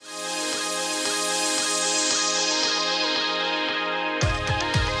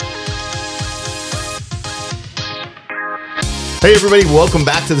Hey, everybody, welcome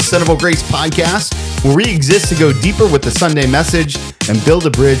back to the Centerville Grace Podcast, where we exist to go deeper with the Sunday message and build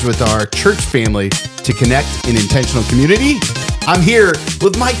a bridge with our church family to connect in intentional community. I'm here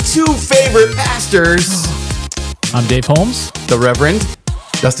with my two favorite pastors. I'm Dave Holmes. The Reverend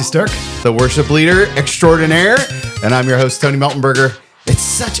Dusty Stirk, the worship leader extraordinaire, and I'm your host, Tony Meltonberger. It's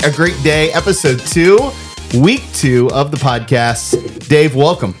such a great day. Episode 2, week 2 of the podcast. Dave,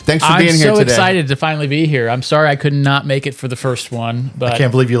 welcome. Thanks for being here today. I'm so excited to finally be here. I'm sorry I could not make it for the first one, but I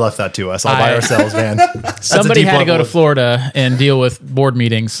can't believe you left that to us all by ourselves, man. Somebody had to go to Florida and deal with board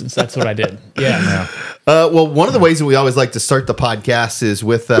meetings. So that's what I did. Yeah. Well, one of the ways that we always like to start the podcast is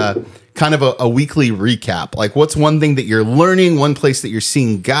with kind of a weekly recap. Like, what's one thing that you're learning? One place that you're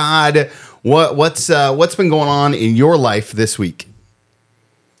seeing God? What's been going on in your life this week?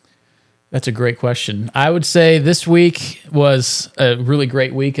 That's a great question. I would say this week was a really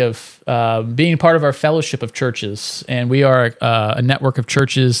great week of being part of our fellowship of churches. And we are a network of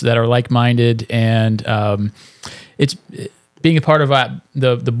churches that are like-minded. And it's being a part of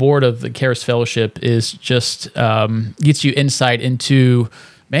the board of the Charis Fellowship is just gets you insight into,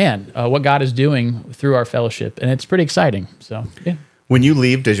 what God is doing through our fellowship. And it's pretty exciting. So, yeah. When you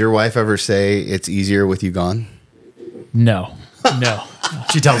leave, does your wife ever say it's easier with you gone? No.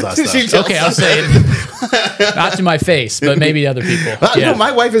 She tells us. Okay, I'll say it. Not to my face, but maybe other people. No,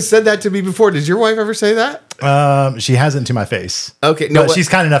 my wife has said that to me before. Did your wife ever say that? She hasn't to my face. Okay, no, but she's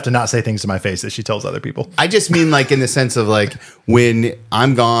kind enough to not say things to my face that she tells other people. I just mean like in the sense of like when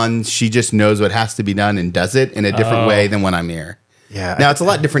I'm gone, she just knows what has to be done and does it in a different way than when I'm here. Yeah. Now, it's a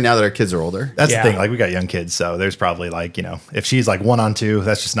lot different now that our kids are older. That's the thing. Like, we got young kids, so there's probably like, if she's like 1 on 2,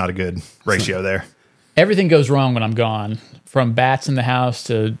 that's just not a good ratio there. Everything goes wrong when I'm gone, from bats in the house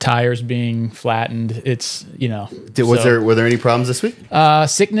to tires being flattened. It's, Were there any problems this week?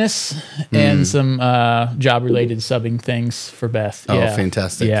 Sickness and some job-related subbing things for Beth. Oh,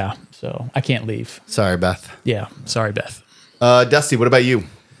 fantastic. Yeah, so I can't leave. Sorry, Beth. Yeah, sorry, Beth. Dusty, what about you?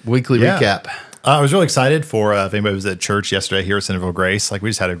 Weekly recap. I was really excited for if anybody was at church yesterday here at Centerville Grace. Like,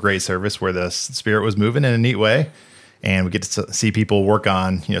 we just had a great service where the Spirit was moving in a neat way. And we get to see people work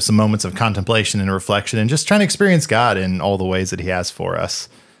on, some moments of contemplation and reflection and just trying to experience God in all the ways that he has for us.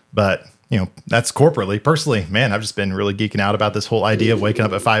 But, that's corporately. Personally, man, I've just been really geeking out about this whole idea of waking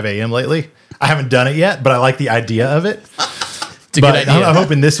up at 5 a.m. lately. I haven't done it yet, but I like the idea of it. It's a good idea. I'm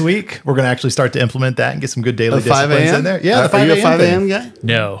hoping this week we're going to actually start to implement that and get some good daily disciplines in there. Yeah, the 5 are you a 5 a.m. guy?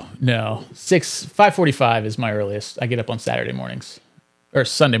 No. 5:45 is my earliest. I get up on Saturday mornings. Or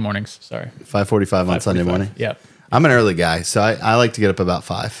Sunday mornings, sorry. 5:45 on Sunday morning? Yep. I'm an early guy, so I like to get up about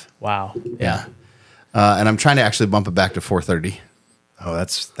 5. Wow. Yeah. And I'm trying to actually bump it back to 4:30. Oh,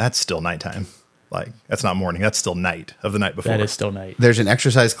 that's still nighttime. Like, that's not morning. That's still night of the night before. That is still night. There's an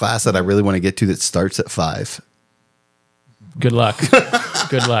exercise class that I really want to get to that starts at 5. Good luck.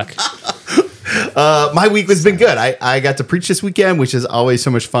 Good luck. My week has been good. I got to preach this weekend, which is always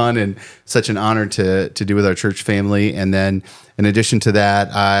so much fun and such an honor to do with our church family. And then in addition to that,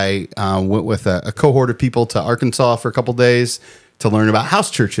 I went with a cohort of people to Arkansas for a couple days to learn about house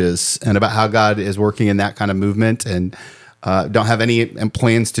churches and about how God is working in that kind of movement. And don't have any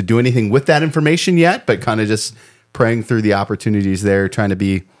plans to do anything with that information yet, but kind of just praying through the opportunities there, trying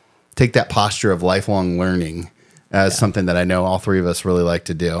to take that posture of lifelong learning as something that I know all three of us really like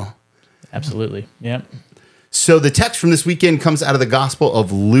to do. Absolutely. Yep. So the text from this weekend comes out of the Gospel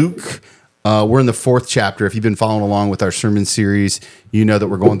of Luke. We're in the 4th chapter. If you've been following along with our sermon series, you know that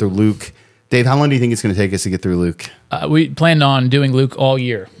we're going through Luke. Dave, how long do you think it's going to take us to get through Luke? We planned on doing Luke all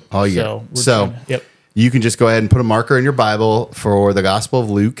year. All year. So yep. You can just go ahead and put a marker in your Bible for the Gospel of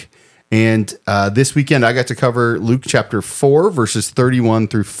Luke. And this weekend, I got to cover Luke chapter 4, verses 31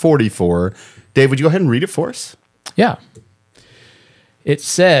 through 44. Dave, would you go ahead and read it for us? Yeah. It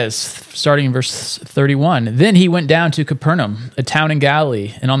says, starting in verse 31, "Then he went down to Capernaum, a town in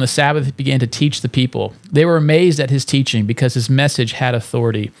Galilee, and on the Sabbath he began to teach the people. They were amazed at his teaching because his message had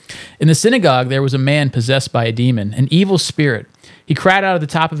authority. In the synagogue there was a man possessed by a demon, an evil spirit. He cried out at the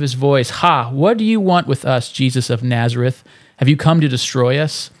top of his voice, 'Ha, what do you want with us, Jesus of Nazareth? Have you come to destroy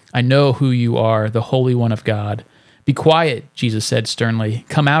us? I know who you are, the Holy One of God.' 'Be quiet,' Jesus said sternly.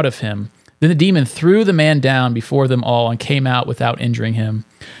 'Come out of him.' Then the demon threw the man down before them all and came out without injuring him.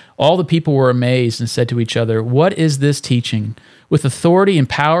 All the people were amazed and said to each other, 'What is this teaching? With authority and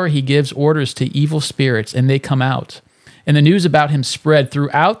power he gives orders to evil spirits, and they come out.' And the news about him spread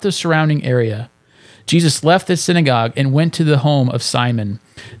throughout the surrounding area. Jesus left the synagogue and went to the home of Simon.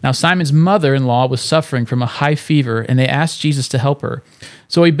 Now Simon's mother-in-law was suffering from a high fever, and they asked Jesus to help her.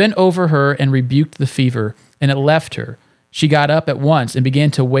 So he bent over her and rebuked the fever, and it left her. She got up at once and began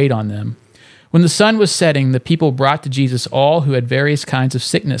to wait on them. When the sun was setting, the people brought to Jesus all who had various kinds of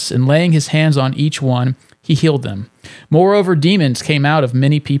sickness, and laying his hands on each one, he healed them. Moreover, demons came out of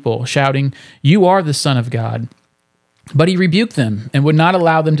many people, shouting, "You are the Son of God." But he rebuked them and would not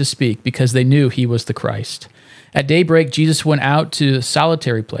allow them to speak, because they knew he was the Christ. At daybreak, Jesus went out to a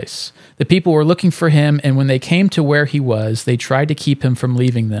solitary place. The people were looking for him, and when they came to where he was, they tried to keep him from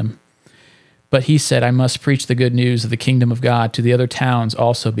leaving them. But he said, "I must preach the good news of the kingdom of God to the other towns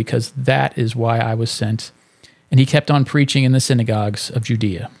also, because that is why I was sent." And he kept on preaching in the synagogues of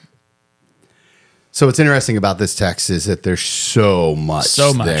Judea. So what's interesting about this text is that there's so much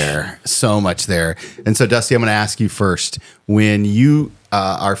there. And so, Dusty, I'm going to ask you first. When you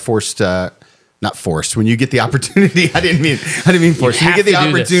are not forced, when you get the opportunity, I didn't mean forced. You get the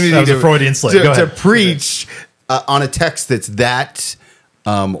opportunity That was a Freudian slip. Go to ahead. preach on a text that's that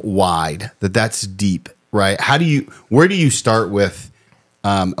wide, that's deep, right? Where do you start with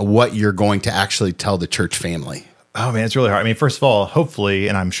what you're going to actually tell the church family? Oh man, it's really hard. I mean, first of all, hopefully,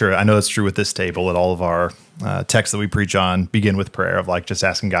 and I know it's true with this table, that all of our texts that we preach on begin with prayer of like just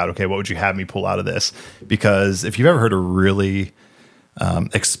asking God, okay, what would you have me pull out of this? Because if you've ever heard a really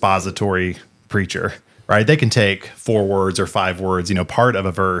expository preacher, right, they can take 4 words or 5 words, part of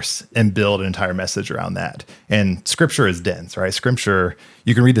a verse, and build an entire message around that. And scripture is dense, right? Scripture,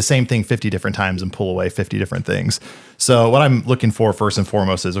 you can read the same thing 50 different times and pull away 50 different things. So what I'm looking for first and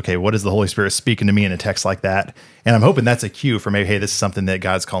foremost is, okay, what is the Holy Spirit speaking to me in a text like that? And I'm hoping that's a cue for maybe, hey, this is something that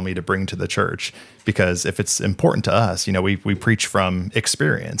God's called me to bring to the church. Because if it's important to us, we preach from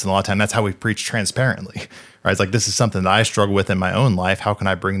experience. And a lot of time that's how we preach transparently, right? It's like, this is something that I struggle with in my own life. How can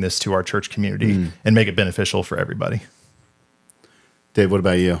I bring this to our church community and make it beneficial for everybody? Dave, what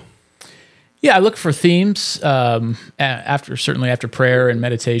about you? Yeah, I look for themes after prayer and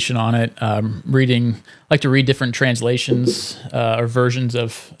meditation on it. I like to read different translations or versions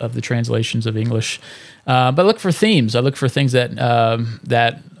of the translations of English. But I look for themes. I look for things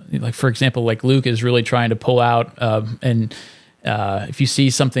that like, for example, like Luke is really trying to pull out. And if you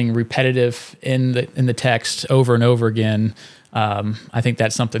see something repetitive in the text over and over again, I think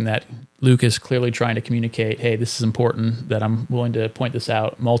that's something that Luke is clearly trying to communicate. Hey, this is important, that I'm willing to point this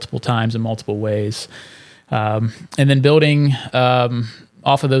out multiple times in multiple ways. And then building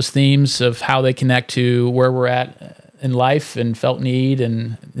off of those themes of how they connect to where we're at in life and felt need,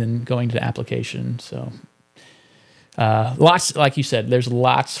 and then going to application. So lots, like you said, there's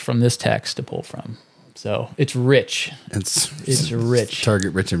lots from this text to pull from. So it's rich. It's rich.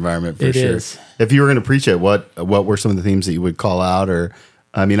 Target rich environment for it sure. Is. If you were going to preach it, what were some of the themes that you would call out? Or,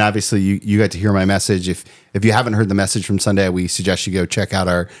 I mean, obviously you got to hear my message. If you haven't heard the message from Sunday, we suggest you go check out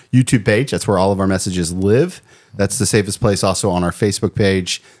our YouTube page. That's where all of our messages live. That's the safest place. Also on our Facebook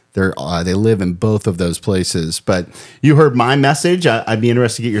page, they live in both of those places. But you heard my message. I'd be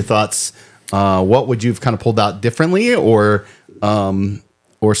interested to get your thoughts. What would you have kind of pulled out differently, or some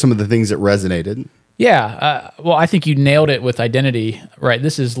of the things that resonated? Yeah, well, I think you nailed it with identity, right?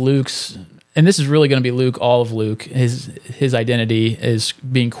 This is Luke's, and this is really going to be Luke, all of Luke. His identity is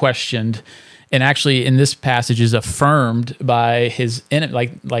being questioned, and actually in this passage is affirmed by his enemy,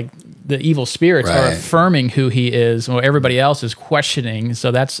 like the evil spirits are affirming who he is, while everybody else is questioning. So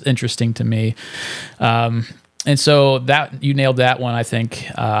that's interesting to me. And so that you nailed that one. I think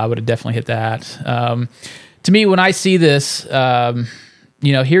I would have definitely hit that. To me, when I see this,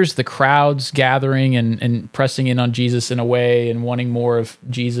 here's the crowds gathering and pressing in on Jesus in a way and wanting more of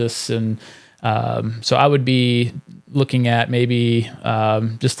Jesus. And so I would be looking at maybe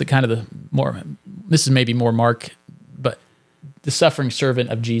just the kind of the more, this is maybe more Mark, but the suffering servant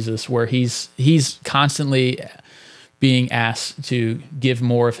of Jesus, where he's constantly being asked to give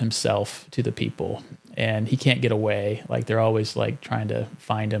more of himself to the people, and he can't get away. Like, they're always like trying to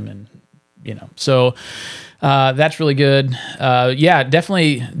find him, and so that's really good.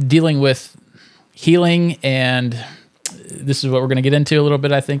 Definitely dealing with healing, and this is what we're going to get into a little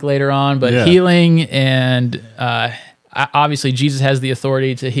bit, I think, later on, but healing, and obviously Jesus has the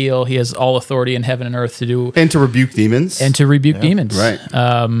authority to heal. He has all authority in heaven and earth to do. And to rebuke demons. Demons. Right.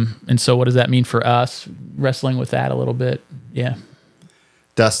 And so what does that mean for us? Wrestling with that a little bit. Yeah.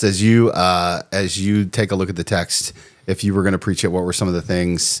 Dust, as you take a look at the text, if you were going to preach it, what were some of the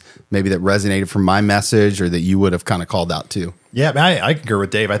things maybe that resonated from my message, or that you would have kind of called out to? Yeah, I concur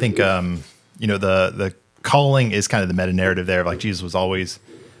with Dave. I think, the calling is kind of the meta narrative there. Like, Jesus was always,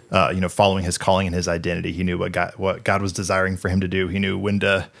 following his calling and his identity. He knew what God was desiring for him to do. He knew when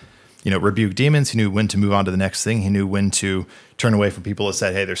to, rebuke demons. He knew when to move on to the next thing. He knew when to turn away from people that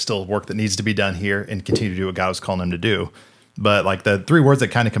said, hey, there's still work that needs to be done here, and continue to do what God was calling him to do. But like the three words that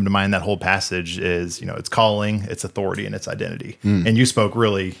kind of come to mind in that whole passage is, it's calling, it's authority, and it's identity. And you spoke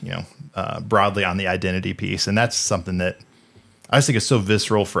really, broadly on the identity piece. And that's something that I just think is so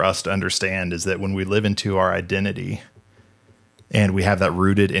visceral for us to understand, is that when we live into our identity and we have that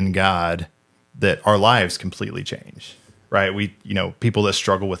rooted in God, that our lives completely change, right? We, people that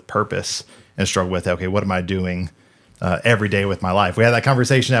struggle with purpose and struggle with, okay, what am I doing every day with my life? We had that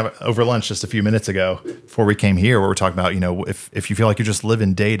conversation over lunch just a few minutes ago before we came here, where we're talking about, if you feel like you're just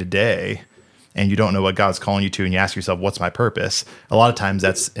living day to day and you don't know what God's calling you to, and you ask yourself, what's my purpose? A lot of times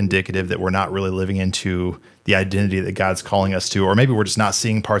that's indicative that we're not really living into the identity that God's calling us to, or maybe we're just not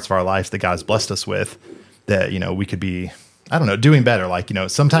seeing parts of our lives that God's blessed us with that, we could be, I don't know, doing better. Like,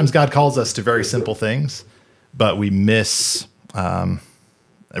 sometimes God calls us to very simple things, but we miss a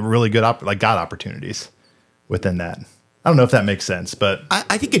really good, God opportunities within that. I don't know if that makes sense, but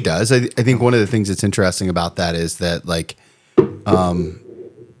I think it does. I think one of the things that's interesting about that is that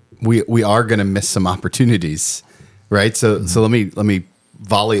we are going to miss some opportunities, right? So let me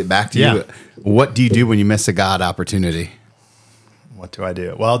volley it back to you. What do you do when you miss a God opportunity? What do I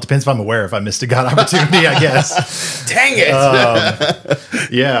do? Well, it depends if I'm aware if I missed a God opportunity, I guess. Dang it.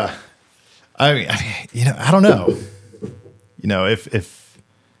 Yeah. I mean, I don't know.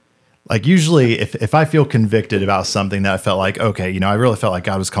 Usually if I feel convicted about something that I felt like, okay, I really felt like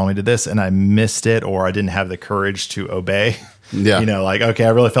God was calling me to this and I missed it, or I didn't have the courage to obey. Yeah. Okay, I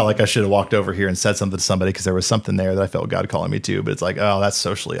really felt like I should have walked over here and said something to somebody because there was something there that I felt God calling me to, but it's like, oh, that's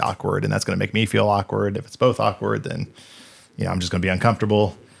socially awkward and that's going to make me feel awkward. If it's both awkward, then, I'm just going to be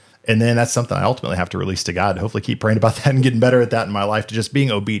uncomfortable. And then that's something I ultimately have to release to God. Hopefully keep praying about that and getting better at that in my life, to just being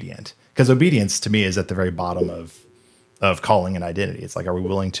obedient. Because obedience to me is at the very bottom of calling and identity. It's like, are we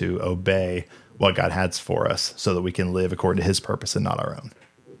willing to obey what God has for us so that we can live according to his purpose and not our own?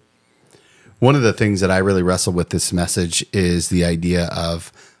 One of the things that I really wrestle with this message is the idea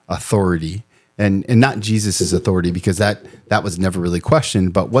of authority, and not Jesus's authority, because that was never really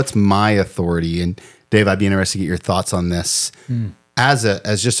questioned, but what's my authority? And Dave, I'd be interested to get your thoughts on this. As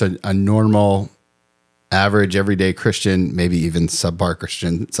just a normal, average, everyday Christian, maybe even subpar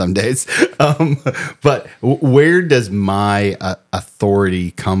Christian some days. But where does my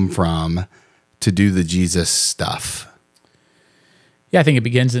authority come from to do the Jesus stuff? Yeah, I think it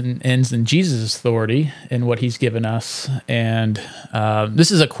begins and ends in Jesus' authority and what he's given us. And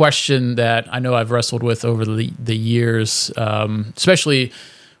this is a question that I know I've wrestled with over the years, especially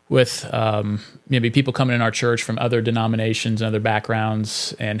with maybe people coming in our church from other denominations and other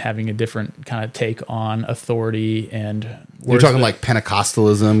backgrounds and having a different kind of take on authority. And you're talking like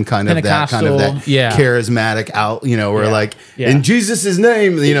Pentecostalism, kind of that charismatic out, in Jesus'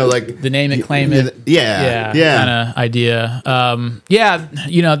 name, like the name it, claim it. Yeah. Kind of idea.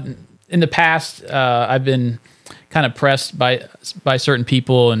 In the past, I've been kind of pressed by certain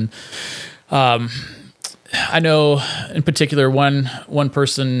people, and I know in particular one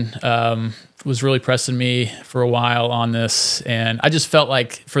person was really pressing me for a while on this, and I just felt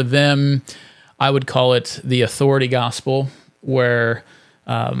like for them, I would call it the authority gospel, where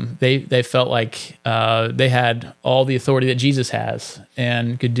they felt like they had all the authority that Jesus has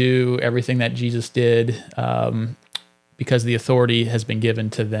and could do everything that Jesus did because the authority has been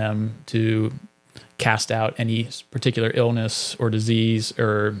given to them to cast out any particular illness or disease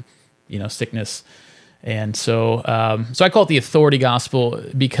or sickness. And so I call it the authority gospel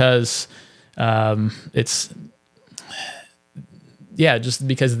because it's just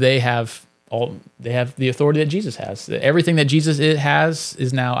because they have the authority that Jesus has. Everything that Jesus has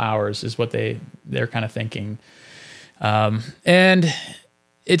is now ours, is what they're kind of thinking. And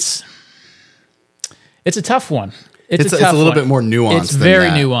it's a tough one. It's a little bit more nuanced. It's very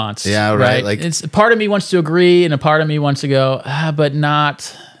nuanced. Yeah, right. Like, it's part of me wants to agree, and a part of me wants to go, but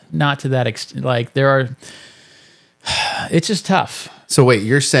not to that extent. Like it's just tough. So wait,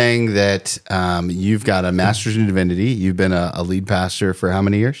 you're saying that you've got a master's in divinity. You've been a lead pastor for how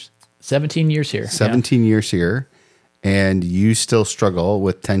many years? 17 years here. 17 years here. And you still struggle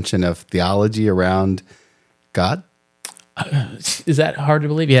with tension of theology around God? Is that hard to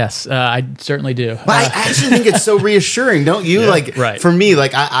believe? Yes, I certainly do. But I actually think it's so reassuring, don't you? Yeah, right. For me,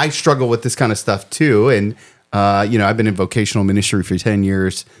 I struggle with this kind of stuff too. And, I've been in vocational ministry for 10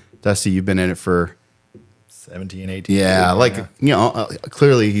 years. Dusty, you've been in it for 17, 18. Yeah,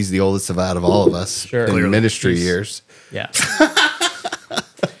 clearly he's the oldest out of all of us Sure. in ministry years. Yeah.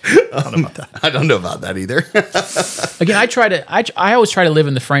 I don't know about that. I don't know about that either. Again, I always try to live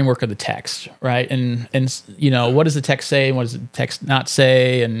in the framework of the text, right? And what does the text say and what does the text not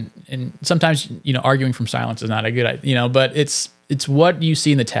say? And sometimes, arguing from silence is not a good idea, but it's what you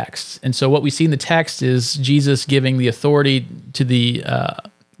see in the text. And so what we see in the text is Jesus giving the authority to the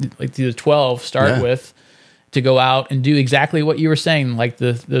 12 with to go out and do exactly what you were saying, like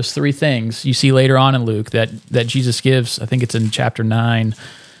those three things you see later on in Luke that Jesus gives. I think it's in chapter 9.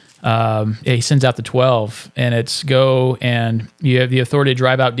 He sends out the 12, and it's go and you have the authority to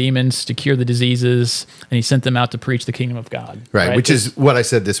drive out demons, to cure the diseases, and he sent them out to preach the kingdom of God. Right, which is what I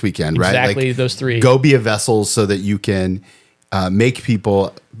said this weekend, right? Exactly, those three. Go be a vessel so that you can make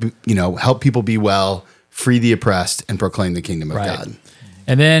people, help people be well, free the oppressed, and proclaim the kingdom of God.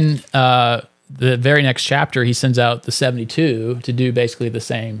 And then the very next chapter, he sends out the 72 to do basically the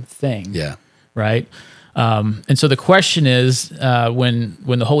same thing. Yeah. Right? And so the question is, when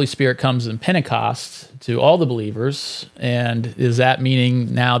the Holy Spirit comes in Pentecost to all the believers, and is that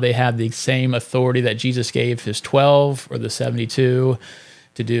meaning now they have the same authority that Jesus gave his 12 or the 72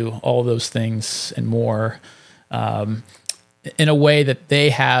 to do all those things and more, in a way that they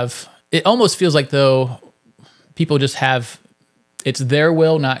have? It almost feels like though people just have, it's their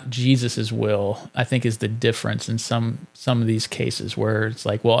will, not Jesus's will, I think is the difference in some of these cases where it's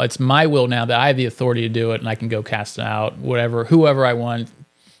like, well, it's my will now that I have the authority to do it and I can go cast it out, whoever I want,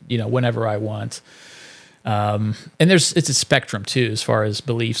 whenever I want. And it's a spectrum too, as far as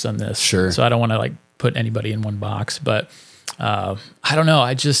beliefs on this. Sure. So I don't want to put anybody in one box, but I don't know.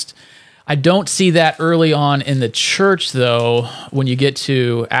 I don't see that early on in the church though. When you get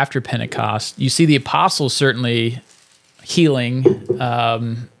to after Pentecost, you see the apostles certainly healing,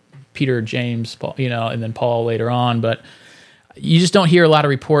 Peter, James, Paul, and then Paul later on, but you just don't hear a lot of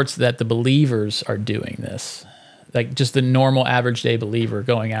reports that the believers are doing this, like just the normal average day believer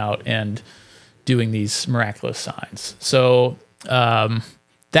going out and doing these miraculous signs. So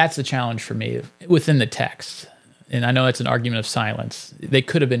that's the challenge for me within the text. And I know it's an argument of silence. They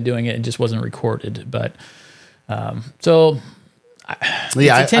could have been doing it and just wasn't recorded, but yeah, it's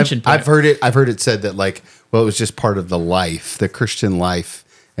a tension point. I've heard it said that it was just part of the Christian life,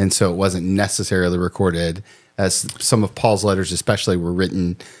 and so it wasn't necessarily recorded, as some of Paul's letters especially were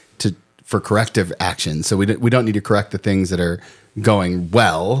written for corrective action. So we don't need to correct the things that are going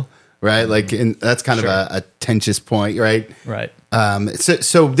well, right? And that's kind of a tenuous point, right? Right.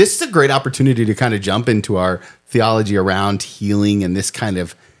 So this is a great opportunity to kind of jump into our theology around healing and this kind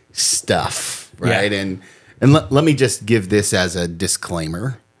of stuff, right? Yeah. And let me just give this as a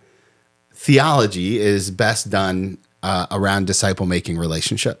disclaimer. Theology is best done around disciple-making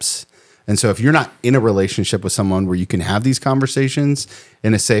relationships. And so if you're not in a relationship with someone where you can have these conversations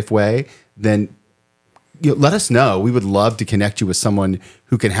in a safe way, then let us know. We would love to connect you with someone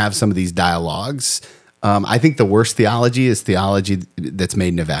who can have some of these dialogues. I think the worst theology is theology that's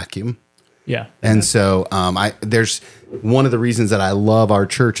made in a vacuum. Yeah. And so there's one of the reasons that I love our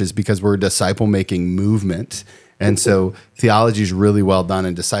church is because we're a disciple-making movement. And so theology is really well done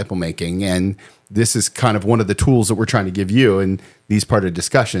in disciple-making. And this is kind of one of the tools that we're trying to give you in these part of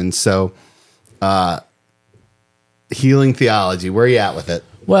discussions. So healing theology, where are you at with it?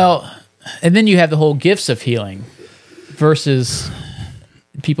 Well, and then you have the whole gifts of healing versus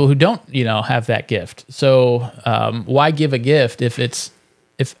people who don't, have that gift. So why give a gift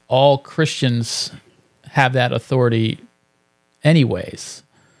if all Christians have that authority anyways?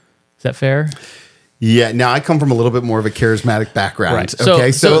 Is that fair? Yeah. Now I come from a little bit more of a charismatic background. Right.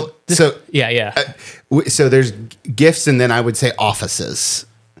 Okay. So there's gifts, and then I would say offices,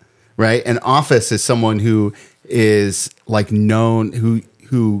 right? An office is someone who is known,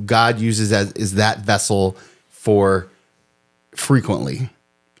 who God uses is that vessel for frequently,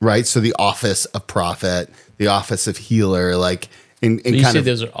 right? So the office of prophet, the office of healer,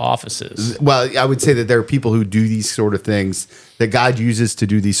 those are offices. Well, I would say that there are people who do these sort of things, that God uses to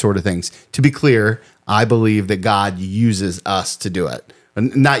do these sort of things. To be clear, I believe that God uses us to do it.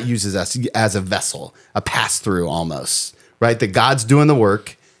 Not uses us as a vessel, a pass-through almost, right? That God's doing the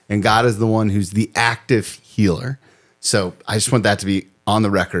work, and God is the one who's the active healer. So I just want that to be on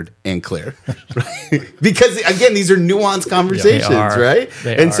the record and clear, right? Because again, these are nuanced conversations, right?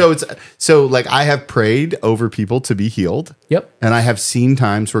 So I have prayed over people to be healed. Yep. And I have seen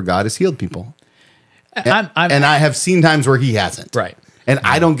times where God has healed people. And I have seen times where he hasn't. Right. And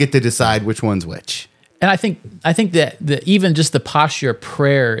I don't get to decide which one's which. And I think that even just the posture of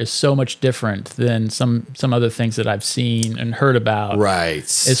prayer is so much different than some other things that I've seen and heard about. Right.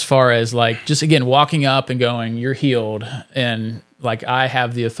 As far as just again walking up and going, "You're healed," and Like I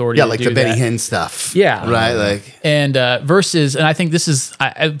have the authority Yeah, to like do the Benny that. Hinn stuff. Yeah. Right? Like, And verses, and I think this is,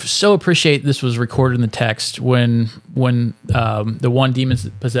 I so appreciate this was recorded in the text when the one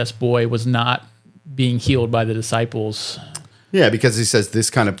demon-possessed boy was not being healed by the disciples. yeah, because he says this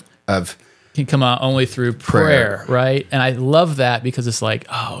kind of Can come out only through prayer, right? And I love that because it's like,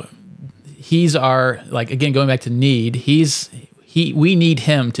 oh, he's our, like, again, going back to need, we need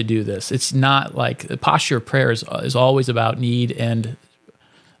him to do this. It's not like the posture of prayer is always about need and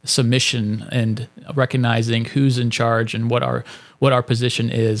submission and recognizing who's in charge and what our position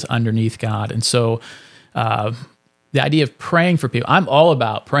is underneath God. And so the idea of praying for people, I'm all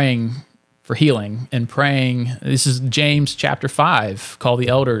about praying for healing and praying. This is James chapter 5, call the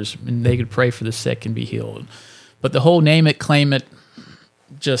elders and they could pray for the sick and be healed. But the whole name it, claim it,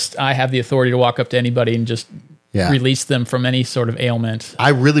 just I have the authority to walk up to anybody and just release them from any sort of ailment. I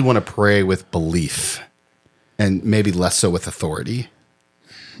really want to pray with belief and maybe less so with authority.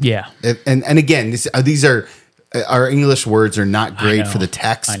 Yeah. And again, these are our English words are not great for the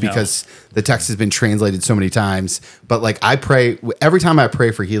text because the text has been translated so many times. But like I pray, every time I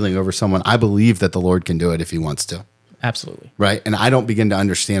pray for healing over someone, I believe that the Lord can do it if he wants to. Absolutely. Right. And I don't begin to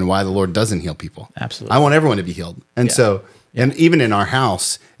understand why the Lord doesn't heal people. Absolutely. I want everyone to be healed. And so, and even in our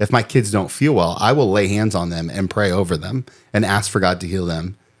house, if my kids don't feel well, I will lay hands on them and pray over them and ask for God to heal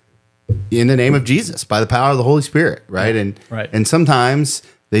them in the name of Jesus by the power of the Holy Spirit. Right. And sometimes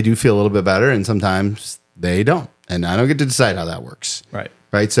they do feel a little bit better and sometimes they don't. And I don't get to decide how that works. Right.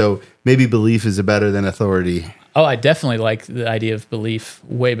 Right. So maybe belief is better than authority. Oh, I definitely like the idea of belief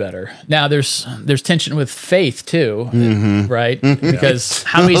way better. Now, there's tension with faith too, right? Because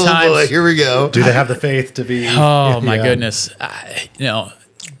how many times? Boy, here we go. Do they have the faith to be? Oh my goodness!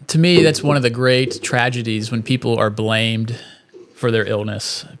 To me, that's one of the great tragedies when people are blamed for their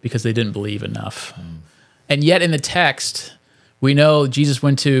illness because they didn't believe enough. And yet, in the text, we know Jesus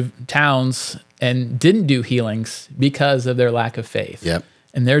went to towns and didn't do healings because of their lack of faith. Yep.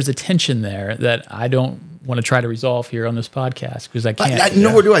 And there's a tension there that I don't want to try to resolve here on this podcast because I can't.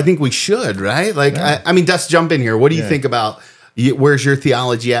 Nor do I think we should, right? Like, I mean, Dust, jump in here. What do you think about, where's your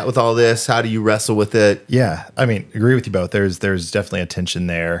theology at with all this? How do you wrestle with it? Yeah, I mean, agree with you both. There's definitely a tension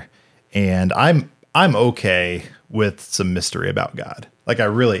there. And I'm okay with some mystery about God. Like, I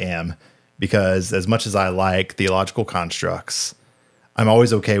really am. Because as much as I like theological constructs, I'm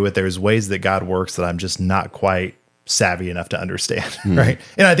always okay with there's ways that God works that I'm just not quite savvy enough to understand, right?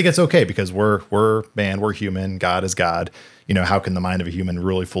 And I think it's okay because we're human. God is God. How can the mind of a human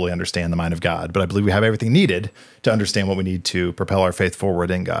really fully understand the mind of God? But I believe we have everything needed to understand what we need to propel our faith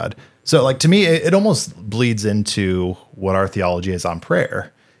forward in God. So, like, to me, it almost bleeds into what our theology is on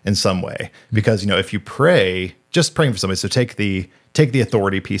prayer in some way. Because, if you pray, just praying for somebody, so take the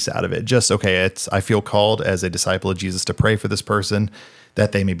authority piece out of it. Just, okay, I feel called as a disciple of Jesus to pray for this person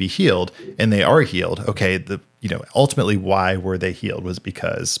that they may be healed, and they are healed. Okay, ultimately why were they healed was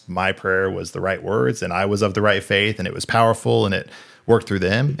because my prayer was the right words and I was of the right faith and it was powerful and it worked through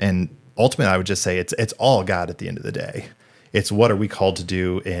them. And ultimately I would just say it's all God at the end of the day. It's what are we called to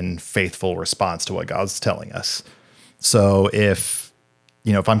do in faithful response to what God's telling us. So if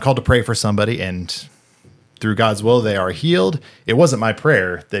I'm called to pray for somebody and through God's will, they are healed. It wasn't my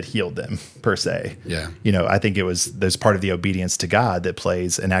prayer that healed them per se. Yeah. I think there's part of the obedience to God that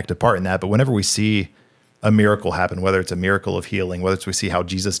plays an active part in that. But whenever we see a miracle happen, whether it's a miracle of healing, whether it's we see how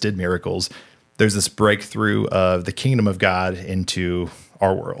Jesus did miracles, there's this breakthrough of the kingdom of God into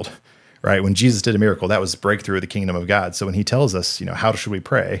our world, right? When Jesus did a miracle, that was breakthrough of the kingdom of God. So when he tells us, how should we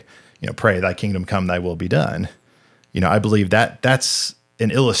pray? Pray thy kingdom come, thy will be done. I believe that's an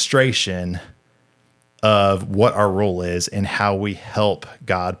illustration of what our role is and how we help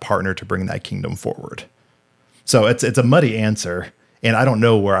God partner to bring that kingdom forward. So it's a muddy answer, and I don't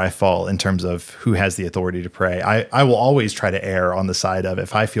know where I fall in terms of who has the authority to pray. I will always try to err on the side of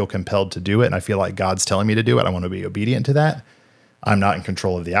if I feel compelled to do it and I feel like God's telling me to do it, I want to be obedient to that. I'm not in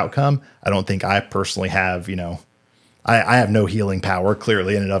control of the outcome. I don't think I personally have, I have no healing power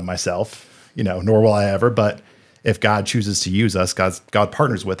clearly in and of myself, nor will I ever, but if God chooses to use us, God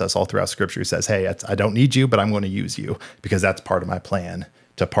partners with us all throughout Scripture. He says, hey, I don't need you, but I'm going to use you because that's part of my plan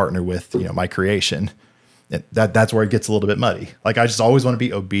to partner with my creation. That's where it gets a little bit muddy. Like, I just always want to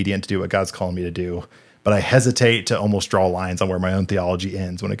be obedient to do what God's calling me to do, but I hesitate to almost draw lines on where my own theology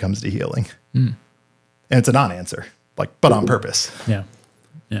ends when it comes to healing. And it's a non-answer, but on purpose. Yeah.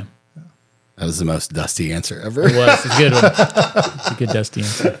 Yeah. That was the most Dusty answer ever. It was. It's a good one. It's a good Dusty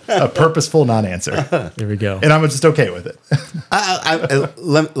answer. A purposeful non-answer. There we go. And I'm just okay with it.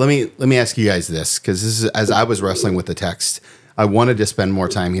 Let me ask you guys this, because this is, as I was wrestling with the text, I wanted to spend more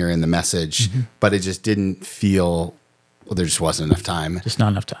time here in the message, but it just didn't feel well, there just wasn't enough time. Just not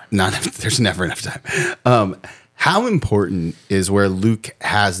enough time. There's never enough time. How important is where Luke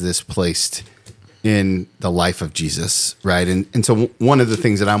has this placed in the life of Jesus, right? And so one of the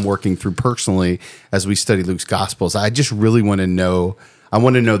things that I'm working through personally as we study Luke's Gospels, I just really want to know. I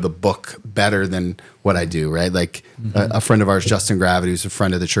want to know the book better than what I do, right? Like a friend of ours, Justin Gravity, who's a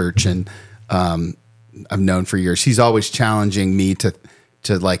friend of the church, and I've known for years. He's always challenging me to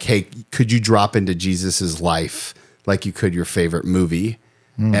like, hey, could you drop into Jesus's life like you could your favorite movie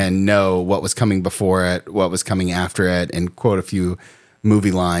and know what was coming before it, what was coming after it, and quote a few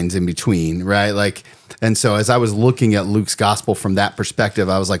movie lines in between, right? Like, and so as I was looking at Luke's gospel from that perspective,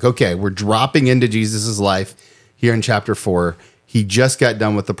 I was like, okay, we're dropping into Jesus's life here in chapter 4. He just got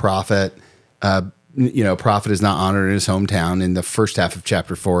done with the prophet. Prophet is not honored in his hometown in the first half of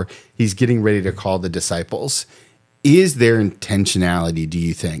chapter 4. He's getting ready to call the disciples. Is there intentionality, do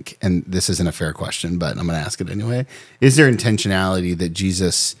you think? And this isn't a fair question, but I'm going to ask it anyway. Is there intentionality that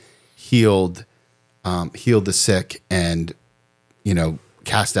Jesus healed the sick and,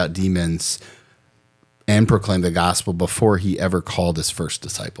 cast out demons and proclaimed the gospel before he ever called his first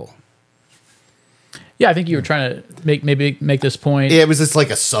disciple? Yeah, I think you were trying to make this point. Yeah, it was just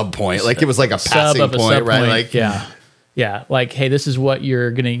like a sub point. Like it was like a passing point, right? Like, yeah. Like, hey, this is what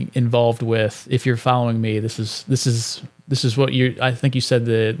you're getting involved with. If you're following me, this is what you. I think you said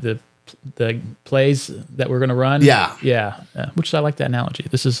the plays that we're going to run. Yeah. Which I like that analogy.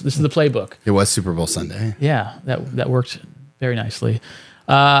 This is the playbook. It was Super Bowl Sunday. Yeah, that worked very nicely.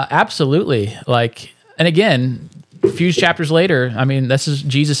 Absolutely. Like, and again, a few chapters later, I mean, this is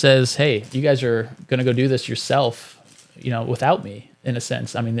Jesus says, "Hey, you guys are going to go do this yourself, without me." In a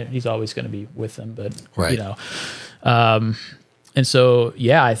sense, I mean, he's always going to be with them, but right. And so,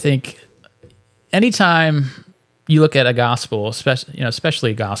 yeah, I think anytime you look at a gospel,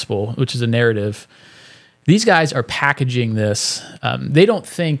 especially a gospel, which is a narrative, these guys are packaging this. They don't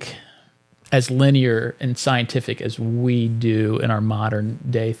think as linear and scientific as we do in our modern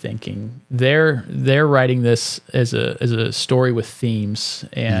day thinking. They're writing this as a story with themes,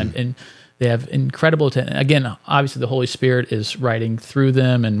 and they have incredible again, obviously the Holy Spirit is writing through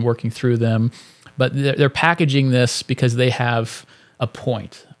them and working through them, but they're packaging this because they have a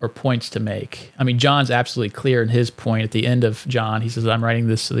point or points to make. I mean, John's absolutely clear in his point at the end of John. He says, "I'm writing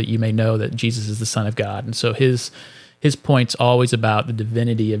this so that you may know that Jesus is the Son of God." And so his point's always about the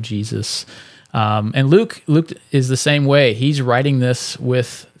divinity of Jesus. And Luke is the same way. He's writing this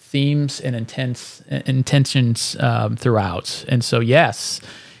with themes and intentions throughout. And so, yes,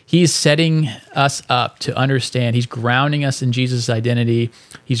 he's setting us up to understand. He's grounding us in Jesus' identity.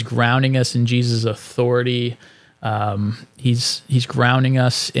 He's grounding us in Jesus' authority. He's grounding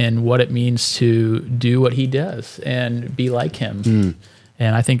us in what it means to do what he does and be like him.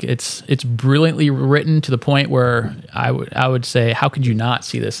 And I think it's brilliantly written to the point where I would say, how could you not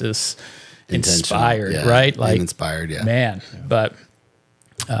see this as inspired, right? Like inspired, yeah. Man, but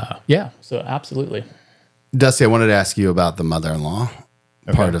so absolutely. Dusty, I wanted to ask you about the mother-in-law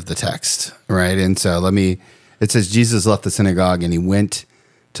part of the text, right? And so it says Jesus left the synagogue and he went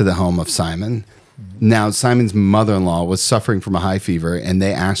to the home of Simon. Now, Simon's mother-in-law was suffering from a high fever, and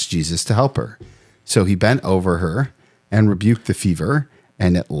they asked Jesus to help her. So he bent over her and rebuked the fever,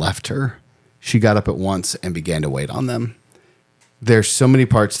 and it left her. She got up at once and began to wait on them. There's so many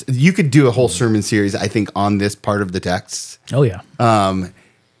parts. You could do a whole sermon series, I think, on this part of the text. Oh, yeah.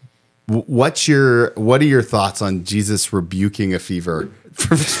 What are your thoughts on Jesus rebuking a fever,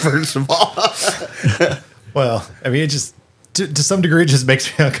 first of all? Well, I mean, it just... To some degree, it just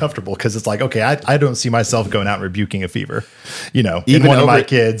makes me uncomfortable because it's like, okay, I don't see myself going out and rebuking a fever, even in one of my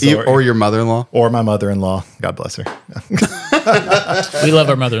kids or your mother-in-law or my mother-in-law. God bless her. We love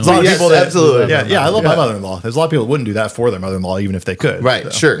our mother-in-law. Yes, absolutely. I love my mother-in-law. There's a lot of people that wouldn't do that for their mother-in-law, even if they could. Right.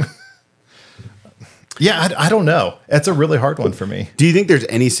 So. Sure. Yeah. I don't know. That's a really hard one for me. Do you think there's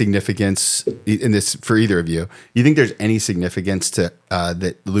any significance in this for either of you? You think there's any significance to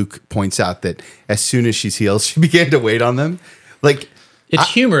that Luke points out that as soon as she's healed, she began to wait on them? Like it's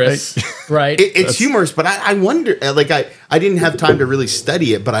humorous, right? It's humorous, but I wonder. Like I didn't have time to really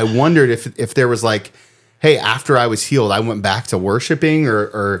study it, but I wondered if there was like, hey, after I was healed, I went back to worshiping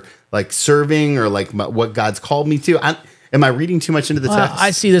or like serving or like what God's called me to. Am I reading too much into the text?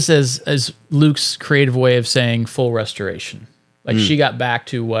 I see this as Luke's creative way of saying full restoration. Like she got back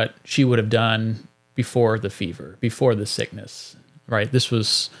to what she would have done before the fever, before the sickness, right? This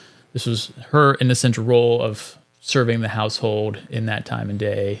was her innocent role of serving the household in that time and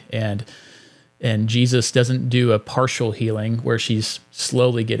day. And Jesus doesn't do a partial healing where she's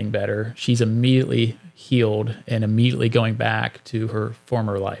slowly getting better. She's immediately healed and immediately going back to her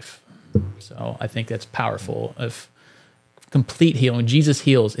former life. So I think that's powerful of complete healing. When Jesus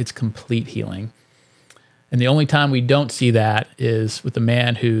heals, it's complete healing. And the only time we don't see that is with the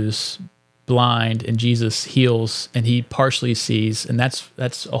man who's blind and Jesus heals and he partially sees. And that's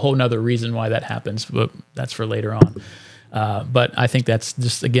a whole nother reason why that happens, but that's for later on. But I think that's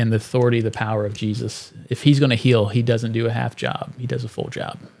just, again, the authority, the power of Jesus. If he's going to heal, he doesn't do a half job. He does a full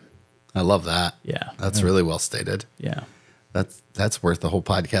job. I love that. Yeah. That's really well stated. Yeah. That's worth the whole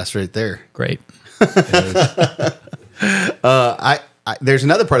podcast right there. Great. There's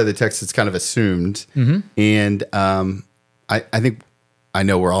another part of the text that's kind of assumed, and I think I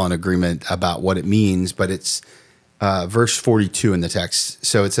know we're all in agreement about what it means, but it's verse 42 in the text.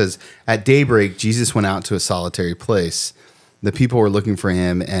 So it says, "At daybreak, Jesus went out to a solitary place. The people were looking for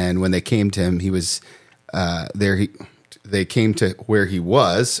him, and when they came to him, he was there. They came to where he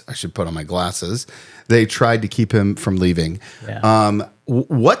was. I should put on my glasses. They tried to keep him from leaving." Yeah.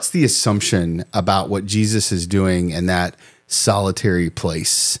 What's the assumption about what Jesus is doing in that solitary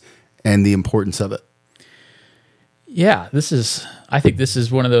place and the importance of it? Yeah, I think this is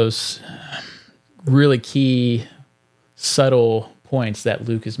one of those really key, subtle points that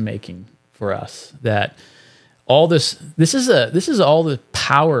Luke is making for us. That all this is all the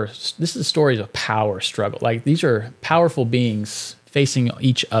power. This is stories of power struggle. Like, these are powerful beings facing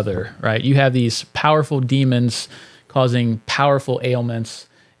each other, right? You have these powerful demons causing powerful ailments,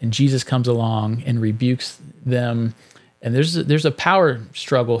 and Jesus comes along and rebukes them. And there's a power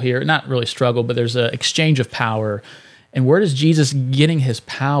struggle here. Not really struggle, but there's an exchange of power. And where is Jesus getting his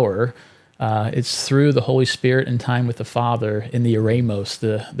power? It's through the Holy Spirit and time with the Father in the eremos,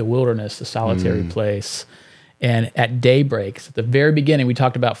 the wilderness, the solitary place. And at daybreak, so at the very beginning, we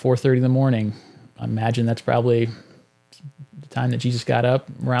talked about 4:30 in the morning. I imagine that's probably the time that Jesus got up,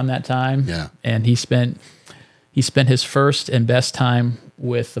 around that time. Yeah. And he spent his first and best time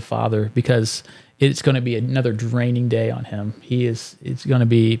with the Father, because it's going to be another draining day on him.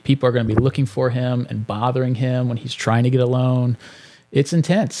 People are going to be looking for him and bothering him when he's trying to get alone. It's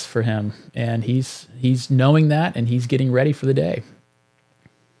intense for him, and he's knowing that, and he's getting ready for the day.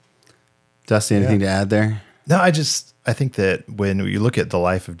 Dusty, anything to add there? No, I think that when you look at the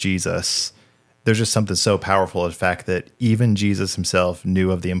life of Jesus, there's just something so powerful of the fact that even Jesus himself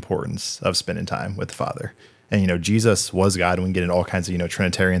knew of the importance of spending time with the Father. And, Jesus was God, and we can get into all kinds of,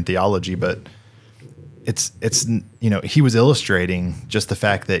 Trinitarian theology, but it's he was illustrating just the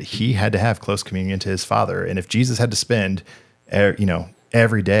fact that he had to have close communion to his Father. And if Jesus had to spend,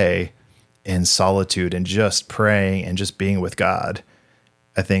 every day in solitude and just praying and just being with God,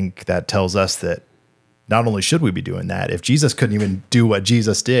 I think that tells us that not only should we be doing that, if Jesus couldn't even do what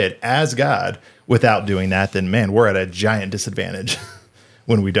Jesus did as God without doing that, then man, we're at a giant disadvantage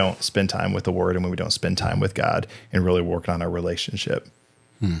when we don't spend time with the Word and when we don't spend time with God and really work on our relationship.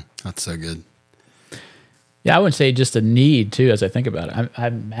 That's so good. Yeah, I wouldn't say just a need, too, as I think about it. I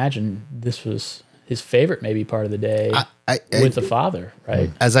imagine this was his favorite maybe part of the day with the Father,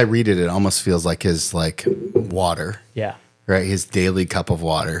 right? As I read it, it almost feels like his water. Yeah. Right? His daily cup of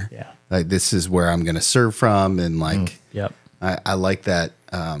water. Yeah. Like, this is where I'm going to serve from. And Yep. I like that.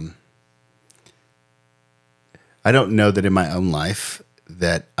 I don't know that in my own life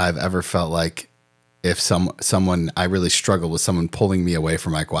that I've ever felt like if someone, I really struggle with someone pulling me away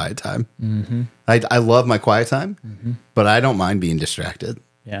from my quiet time. Mm-hmm. I love my quiet time, but I don't mind being distracted.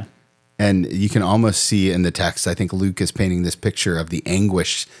 Yeah. And you can almost see in the text, I think Luke is painting this picture of the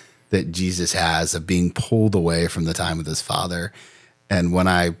anguish that Jesus has of being pulled away from the time with his Father. And when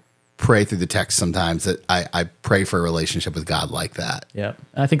I pray through the text sometimes, that I pray for a relationship with God like that. Yeah.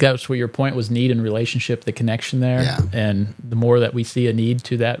 I think that's what your point was, need and relationship, the connection there. Yeah. And the more that we see a need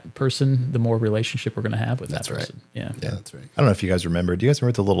to that person, the more relationship we're going to have with that person. Yeah. Yeah, that's right. I don't know if you guys remember. Do you guys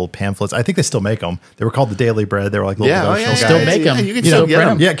remember the little pamphlets? I think they still make them. They were called the Daily Bread. They were like little devotional guides. Still make them. You can still get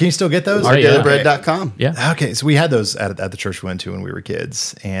them. Yeah, can you still get those? OurDailyBread.com. Yeah. Okay, so we had those at the church we went to when we were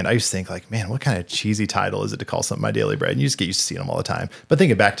kids. And I used to think, man, what kind of cheesy title is it to call something My Daily Bread? And you just get used to seeing them all the time. But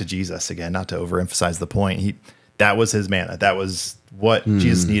thinking back to Jesus, again, not to overemphasize the point, that was his manna. That was what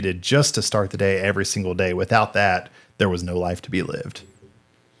Jesus needed just to start the day every single day. Without that, there was no life to be lived.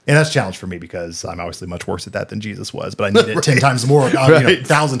 And that's a challenge for me because I'm obviously much worse at that than Jesus was, but I need it 10 times more,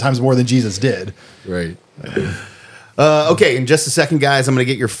 1,000 times more than Jesus did. Right. Okay, in just a second, guys, I'm going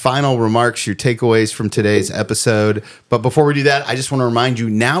to get your final remarks, your takeaways from today's episode. But before we do that, I just want to remind you,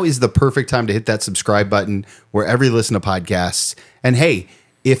 now is the perfect time to hit that subscribe button wherever you listen to podcasts. And hey,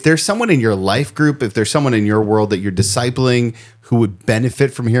 if there's someone in your life group, if there's someone in your world that you're discipling who would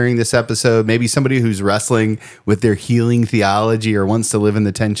benefit from hearing this episode, maybe somebody who's wrestling with their healing theology or wants to live in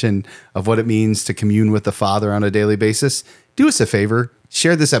the tension of what it means to commune with the Father on a daily basis, do us a favor,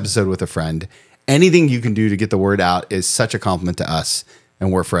 share this episode with a friend. anything you can do to get the word out is such a compliment to us,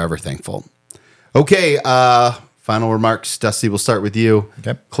 and we're forever thankful. Okay, final remarks. Dusty, we'll start with you.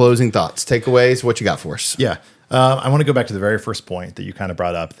 Okay. Closing thoughts, takeaways, what you got for us? Yeah. I want to go back to the very first point that you kind of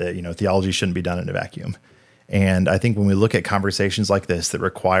brought up, that, theology shouldn't be done in a vacuum. And I think when we look at conversations like this that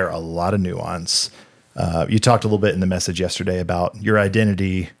require a lot of nuance, you talked a little bit in the message yesterday about your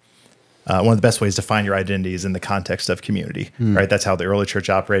identity. One of the best ways to find your identity is in the context of community, right? That's how the early church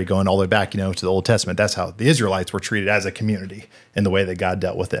operated, going all the way back, to the Old Testament. That's how the Israelites were treated, as a community, in the way that God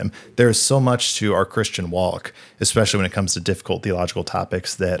dealt with them. There's so much to our Christian walk, especially when it comes to difficult theological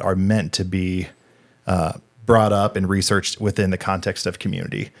topics, that are meant to be brought up and researched within the context of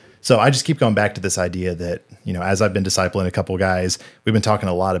community. So I just keep going back to this idea that, as I've been discipling a couple of guys, we've been talking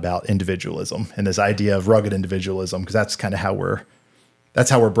a lot about individualism and this idea of rugged individualism, because that's kind of how we're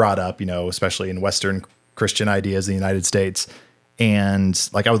brought up, especially in Western Christian ideas in the United States. And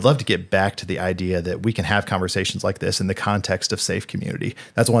I would love to get back to the idea that we can have conversations like this in the context of safe community.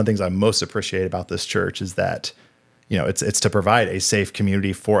 That's one of the things I most appreciate about this church, is that, it's to provide a safe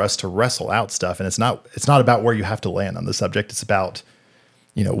community for us to wrestle out stuff. And it's not about where you have to land on the subject. It's about,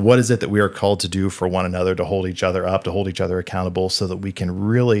 what is it that we are called to do for one another, to hold each other up, to hold each other accountable, so that we can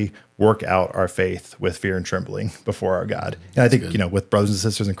really work out our faith with fear and trembling before our God. And I think, with brothers and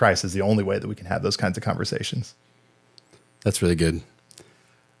sisters in Christ is the only way that we can have those kinds of conversations. That's really good.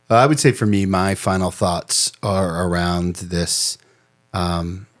 I would say for me, my final thoughts are around this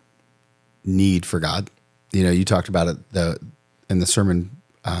need for God. You talked about it in the sermon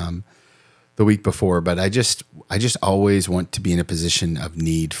the week before, but I just always want to be in a position of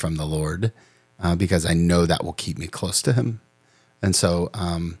need from the Lord, because I know that will keep me close to Him. And so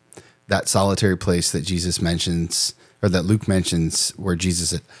that solitary place that Jesus mentions, or that Luke mentions, where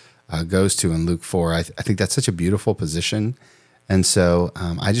Jesus goes to in Luke 4, I think that's such a beautiful position. And so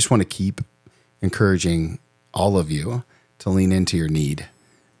I just want to keep encouraging all of you to lean into your need,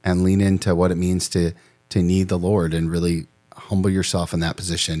 and lean into what it means to need the Lord, and really humble yourself in that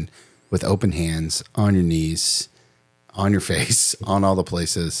position, with open hands, on your knees, on your face, on all the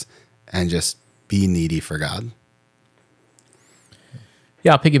places, and just be needy for God.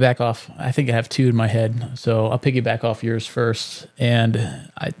 Yeah, I'll piggyback off. I think I have two in my head, so I'll piggyback off yours first. And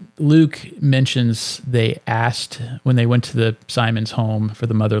Luke mentions they asked, when they went to Simon's home for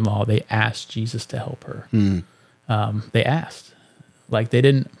the mother-in-law, they asked Jesus to help her. They asked. They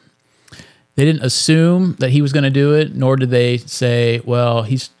didn't assume that he was going to do it, nor did they say, well,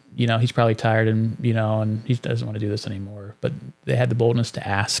 he's probably tired and he doesn't want to do this anymore. But they had the boldness to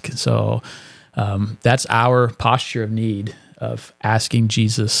ask. So that's our posture of need, of asking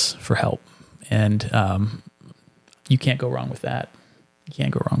Jesus for help. And you can't go wrong with that. You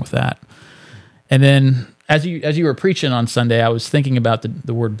can't go wrong with that. And then as you were preaching on Sunday, I was thinking about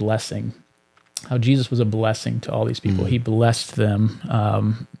the word blessing, how Jesus was a blessing to all these people. He blessed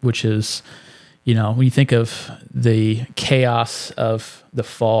them, which is, when you think of the chaos of the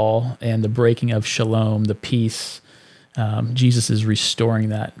fall and the breaking of shalom, the peace, Jesus is restoring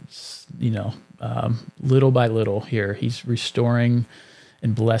that, little by little here. He's restoring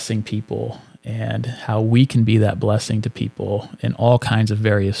and blessing people, and how we can be that blessing to people in all kinds of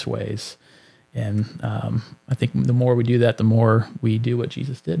various ways. And I think the more we do that, the more we do what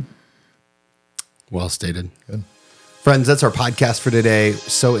Jesus did. Well stated. Good. Friends, that's our podcast for today.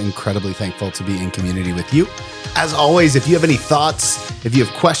 So incredibly thankful to be in community with you. As always, if you have any thoughts, if you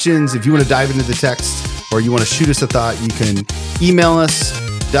have questions, if you want to dive into the text, or you want to shoot us a thought, you can email us,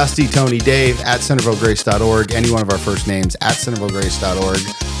 Dusty, Tony, Dave at centervillegrace.org, any one of our first names at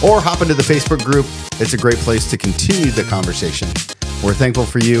centervillegrace.org, or hop into the Facebook group. It's a great place to continue the conversation. We're thankful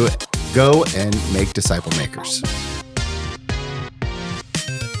for you. Go and make disciple makers.